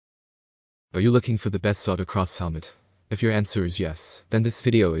Are you looking for the best autocross helmet? If your answer is yes, then this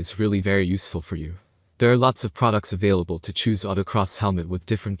video is really very useful for you. There are lots of products available to choose autocross helmet with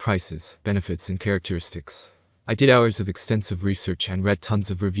different prices, benefits and characteristics. I did hours of extensive research and read tons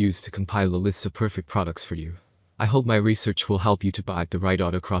of reviews to compile a list of perfect products for you. I hope my research will help you to buy the right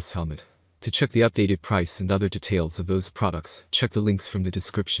autocross helmet. To check the updated price and other details of those products, check the links from the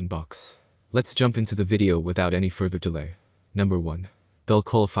description box. Let's jump into the video without any further delay. Number 1. Bell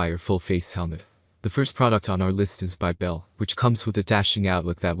Qualifier Full Face Helmet. The first product on our list is by Bell, which comes with a dashing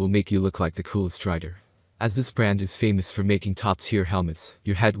outlook that will make you look like the coolest rider. As this brand is famous for making top-tier helmets,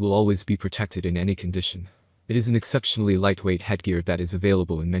 your head will always be protected in any condition. It is an exceptionally lightweight headgear that is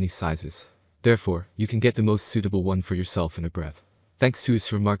available in many sizes. Therefore, you can get the most suitable one for yourself in a breath. Thanks to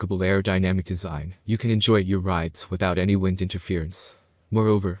its remarkable aerodynamic design, you can enjoy your rides without any wind interference.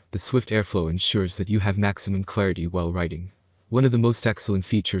 Moreover, the swift airflow ensures that you have maximum clarity while riding. One of the most excellent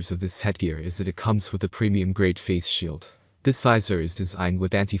features of this headgear is that it comes with a premium-grade face shield. This visor is designed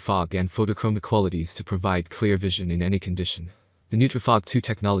with anti-fog and photochromic qualities to provide clear vision in any condition. The NutriFog 2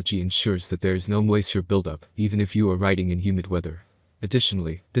 technology ensures that there is no moisture buildup, even if you are riding in humid weather.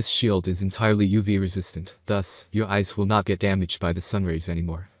 Additionally, this shield is entirely UV resistant, thus, your eyes will not get damaged by the sun rays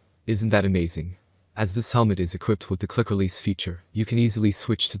anymore. Isn't that amazing? As this helmet is equipped with the quick release feature, you can easily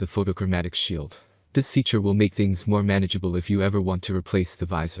switch to the photochromatic shield. This feature will make things more manageable if you ever want to replace the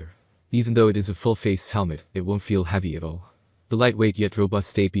visor. Even though it is a full-face helmet, it won't feel heavy at all. The lightweight yet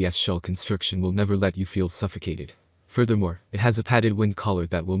robust ABS shell construction will never let you feel suffocated. Furthermore, it has a padded wind collar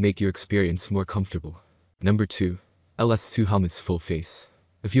that will make your experience more comfortable. Number 2. LS2 Helmets Full Face.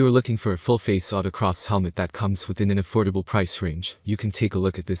 If you are looking for a full-face autocross helmet that comes within an affordable price range, you can take a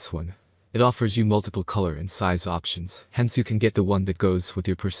look at this one. It offers you multiple color and size options, hence you can get the one that goes with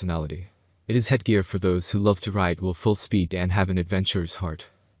your personality. It is headgear for those who love to ride while full speed and have an adventurer's heart.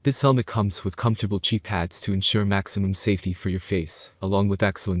 This helmet comes with comfortable cheek pads to ensure maximum safety for your face, along with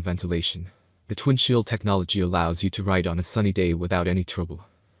excellent ventilation. The twin shield technology allows you to ride on a sunny day without any trouble.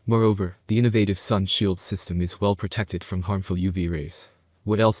 Moreover, the innovative sun shield system is well protected from harmful UV rays.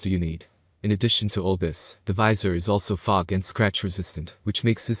 What else do you need? In addition to all this, the visor is also fog and scratch resistant, which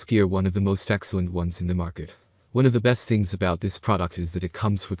makes this gear one of the most excellent ones in the market. One of the best things about this product is that it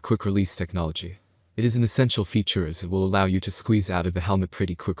comes with quick release technology. It is an essential feature as it will allow you to squeeze out of the helmet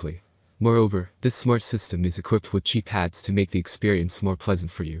pretty quickly. Moreover, this smart system is equipped with cheek pads to make the experience more pleasant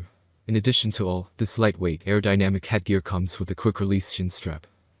for you. In addition to all, this lightweight aerodynamic headgear comes with a quick release chin strap.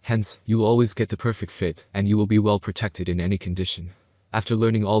 Hence, you will always get the perfect fit and you will be well protected in any condition. After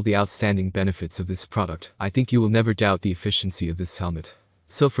learning all the outstanding benefits of this product, I think you will never doubt the efficiency of this helmet.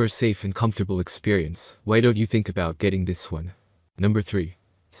 So for a safe and comfortable experience, why don't you think about getting this one? Number 3.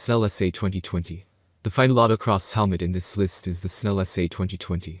 Snell SA 2020. The final autocross helmet in this list is the Snell SA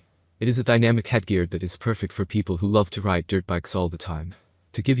 2020. It is a dynamic headgear that is perfect for people who love to ride dirt bikes all the time.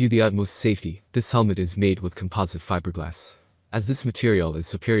 To give you the utmost safety, this helmet is made with composite fiberglass. As this material is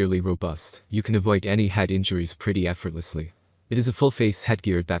superiorly robust, you can avoid any head injuries pretty effortlessly. It is a full-face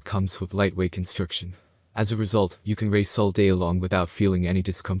headgear that comes with lightweight construction. As a result, you can race all day long without feeling any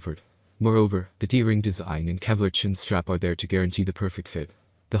discomfort. Moreover, the D-ring design and Kevlar chin strap are there to guarantee the perfect fit.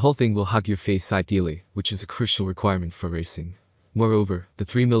 The whole thing will hug your face ideally, which is a crucial requirement for racing. Moreover, the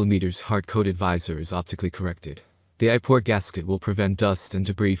 3mm hard-coated visor is optically corrected. The eye port gasket will prevent dust and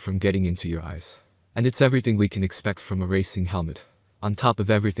debris from getting into your eyes. And it's everything we can expect from a racing helmet. On top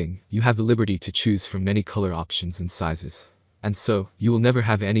of everything, you have the liberty to choose from many color options and sizes. And so, you will never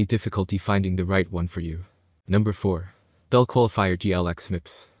have any difficulty finding the right one for you. Number 4. Bell Qualifier GLX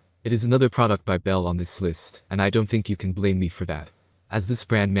MIPS. It is another product by Bell on this list, and I don't think you can blame me for that. As this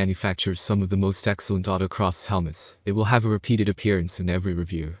brand manufactures some of the most excellent autocross helmets, it will have a repeated appearance in every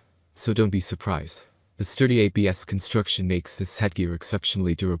review. So don't be surprised. The sturdy ABS construction makes this headgear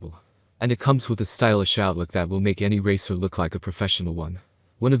exceptionally durable. And it comes with a stylish outlook that will make any racer look like a professional one.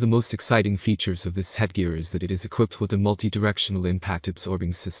 One of the most exciting features of this headgear is that it is equipped with a multi-directional impact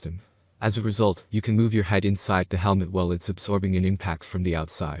absorbing system. As a result, you can move your head inside the helmet while it's absorbing an impact from the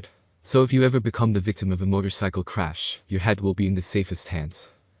outside. So if you ever become the victim of a motorcycle crash, your head will be in the safest hands.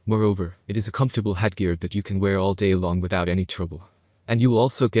 Moreover, it is a comfortable headgear that you can wear all day long without any trouble. And you will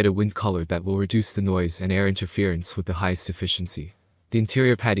also get a wind collar that will reduce the noise and air interference with the highest efficiency. The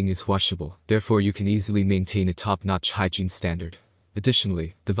interior padding is washable, therefore you can easily maintain a top-notch hygiene standard.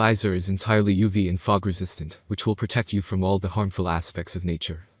 Additionally, the visor is entirely UV and fog resistant, which will protect you from all the harmful aspects of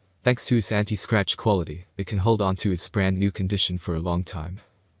nature. Thanks to its anti-scratch quality, it can hold on to its brand new condition for a long time.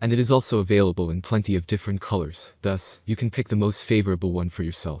 And it is also available in plenty of different colors, thus, you can pick the most favorable one for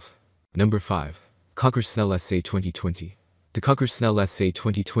yourself. Number 5. Conquer Snell SA 2020. The Cocker Snell SA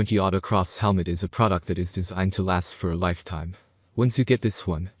 2020 Autocross helmet is a product that is designed to last for a lifetime. Once you get this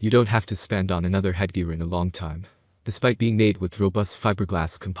one, you don't have to spend on another headgear in a long time. Despite being made with robust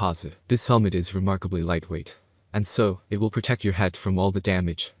fiberglass composite, this helmet is remarkably lightweight. And so, it will protect your head from all the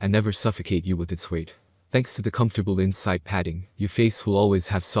damage and never suffocate you with its weight. Thanks to the comfortable inside padding, your face will always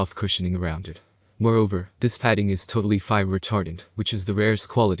have soft cushioning around it. Moreover, this padding is totally fire retardant, which is the rarest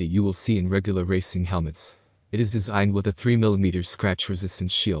quality you will see in regular racing helmets. It is designed with a 3mm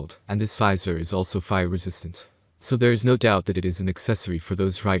scratch-resistant shield, and this visor is also fire-resistant. So there is no doubt that it is an accessory for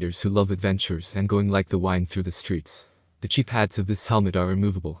those riders who love adventures and going like the wind through the streets. The cheap pads of this helmet are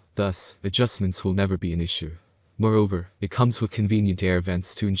removable, thus, adjustments will never be an issue. Moreover, it comes with convenient air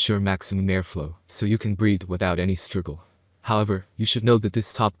vents to ensure maximum airflow, so you can breathe without any struggle. However, you should know that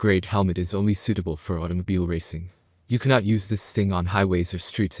this top-grade helmet is only suitable for automobile racing. You cannot use this thing on highways or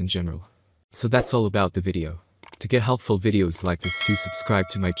streets in general. So that's all about the video. To get helpful videos like this, do subscribe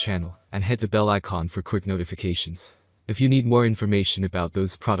to my channel, and hit the bell icon for quick notifications. If you need more information about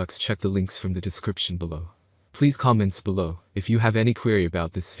those products, check the links from the description below. Please comment below if you have any query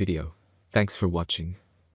about this video. Thanks for watching.